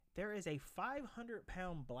There is a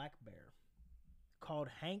 500-pound black bear called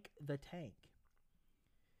Hank the Tank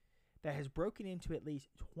that has broken into at least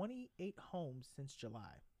 28 homes since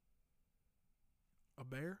July. A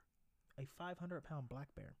bear? A 500-pound black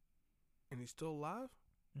bear. And he's still alive?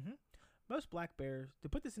 Mm-hmm. Most black bears, to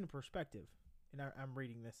put this into perspective, and I'm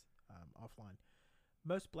reading this offline,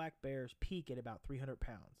 most black bears peak at about 300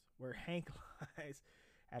 pounds, where Hank lies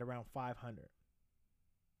at around 500.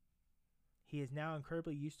 He is now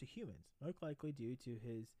incredibly used to humans, most likely due to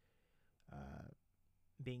his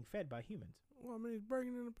being fed by humans. Well, I mean, he's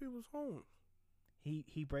breaking into people's homes.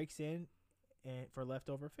 He breaks in and for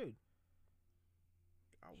leftover food.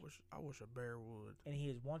 I wish a bear would. And he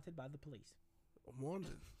is wanted by the police.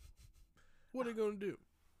 Wanted. What are they gonna do?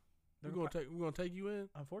 We're gonna take you in.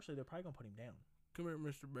 Unfortunately, they're probably gonna put him down. Come here,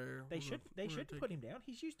 Mr. Bear. They shouldn't put him down.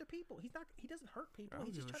 He's used to people. He doesn't hurt people.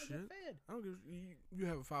 He's just trying to get fed. I don't give. You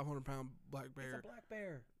have a 500-pound black bear. It's a black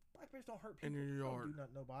bear. Black bears don't hurt people. In your yard. Don't do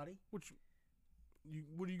nothing, nobody.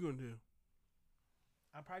 What are you gonna do?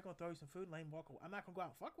 I'm probably gonna throw you some food and let him walk away. I'm not gonna go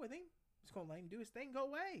out and fuck with him. I'm just gonna let him do his thing, go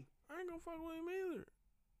away. I ain't gonna fuck with him either.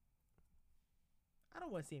 I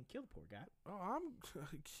don't want to see him kill the poor guy. Oh,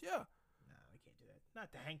 yeah. No, I can't do that.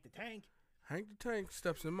 Not to Hank the Tank. Hank the Tank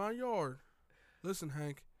steps in my yard. Listen,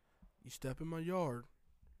 Hank, you step in my yard,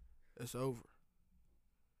 it's over.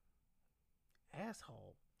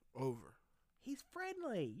 Asshole. Over. He's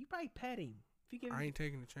friendly. You probably pet him. If you give him, I ain't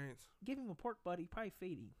taking a chance. Give him a pork butt, you probably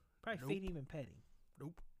feed him. Nope. Feed him and pet him.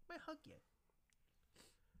 Nope. Might hug you.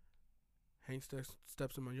 Hank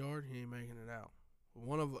steps in my yard, he ain't making it out.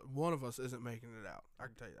 One of us isn't making it out. I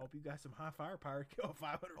can tell you that. Hope you got some high firepower to kill a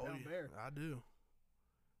 500-pound bear. I do.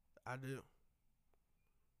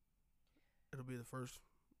 It'll be the first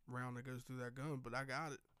round that goes through that gun, but I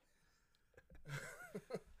got it.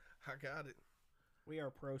 I got it. We are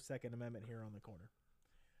pro Second Amendment here on the corner.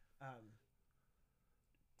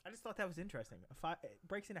 I just thought that was interesting. It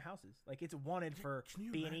breaks into houses. Like, it's wanted for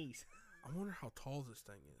B&Es. I wonder how tall this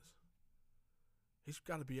thing is. He's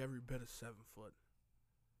got to be every bit of 7 foot.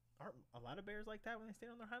 Aren't a lot of bears like that when they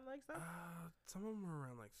stand on their hind legs, though? Some of them are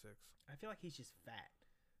around like 6. I feel like he's just fat.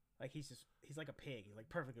 Like, he's like a pig. He's like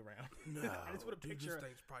perfectly round. No, I just want to picture this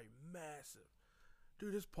thing's probably massive.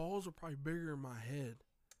 Dude, his paws are probably bigger than my head.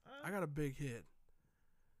 I got a big head.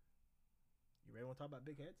 You ready to talk about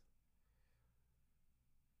big heads?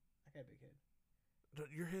 I got a big head.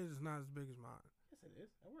 Your head is not as big as mine. Yes, it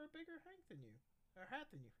is. I wear a bigger Hank than you. Or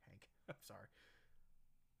hat than you, Hank. I'm sorry.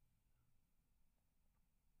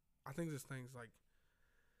 I think this thing's like...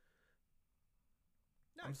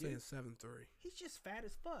 No, I'm saying 7'3". He's just fat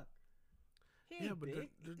as fuck. He yeah, ain't but big.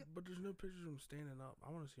 but there's no pictures of him standing up.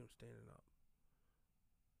 I want to see him standing up.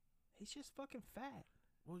 He's just fucking fat.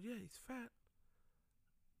 Well, yeah, he's fat.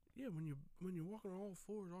 Yeah, when you're walking on all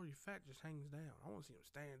fours, all your fat just hangs down. I want to see him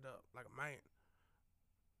stand up like a man.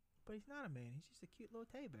 But he's not a man. He's just a cute little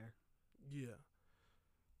teddy bear. Yeah.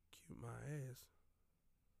 Cute my ass.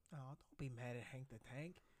 Oh, don't be mad at Hank the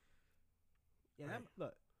Tank. Yeah,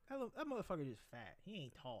 look, that motherfucker just fat. He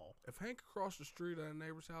ain't tall. If Hank across the street at a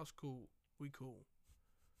neighbor's house, cool. We cool.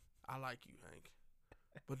 I like you, Hank.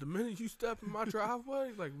 But the minute you step in my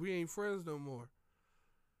driveway, like, we ain't friends no more.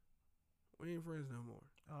 We ain't friends no more.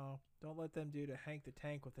 Oh, don't let them do to Hank the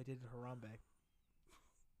Tank what they did to Harambe.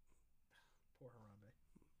 Poor Harambe.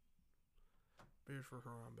 Beers for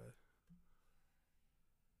Harambe.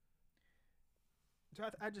 So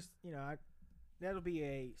I just, that'll be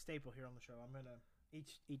a staple here on the show. I'm gonna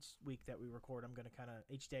each week that we record, I'm gonna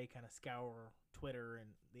each day scour Twitter and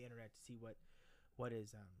the internet to see what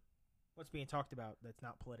is what's being talked about that's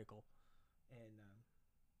not political, and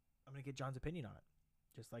I'm gonna get John's opinion on it.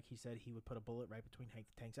 Just like he said, he would put a bullet right between Hank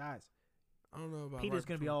the Tank's eyes. I don't know about Peter's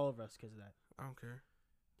gonna be all over us because of that. I don't care.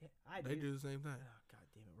 Yeah, They do the same thing. Oh, God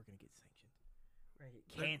damn it, we're gonna get sanctioned. We're gonna get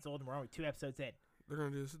canceled, and we're only 2 episodes in. They're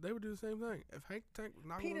gonna do this. They would do the same thing. If Hank the Tank was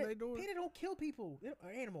knocking on their door, PETA don't kill people.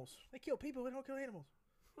 Or animals. They kill people. They don't kill animals.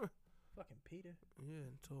 Fucking PETA.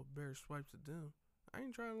 Yeah, until a bear swipes at them. I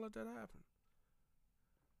ain't trying to let that happen.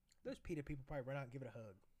 Those PETA people probably run out and give it a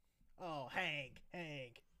hug. Oh, Hank.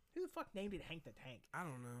 Who the fuck named it Hank the Tank? I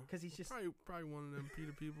don't know. Because he's just probably one of them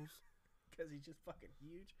PETA peoples. Because he's just fucking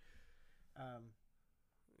huge.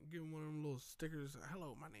 Give him one of them little stickers.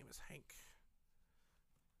 Hello, my name is Hank.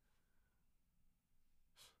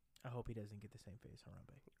 I hope he doesn't get the same face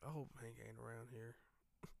Harambe. I hope Hank ain't around here.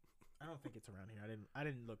 I don't think it's around here. I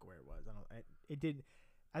didn't look where it was. It did.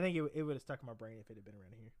 I think it would have stuck in my brain if it had been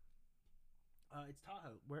around here. It's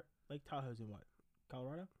Tahoe. Where Lake Tahoe's in what?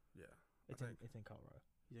 Colorado? Yeah. It's in Colorado.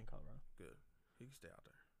 He's in Colorado. Good. He can stay out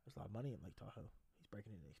there. There's a lot of money in Lake Tahoe. He's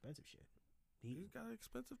breaking into expensive shit. He's got an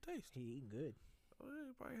expensive taste. He eating good. Oh, yeah,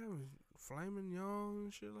 he probably having flaming young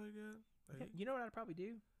and shit like that. Like, You know what I'd probably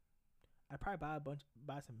do? I'd probably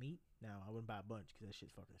buy some meat. Now I wouldn't buy a bunch because that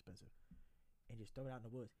shit's fucking expensive, and just throw it out in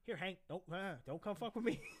the woods. Here, Hank, don't come fuck with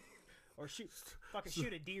me, or shoot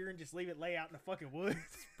a deer and just leave it lay out in the fucking woods.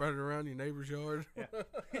 Spread it around your neighbor's yard. Yeah.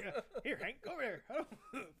 Here, Hank, go over there.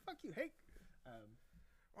 Fuck you, Hank.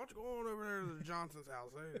 Why don't you go on over there to the Johnson's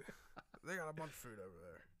house? They got a bunch of food over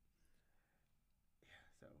there. Yeah.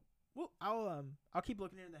 So, well, I'll keep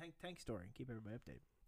looking into the Hank Tank story and keep everybody updated.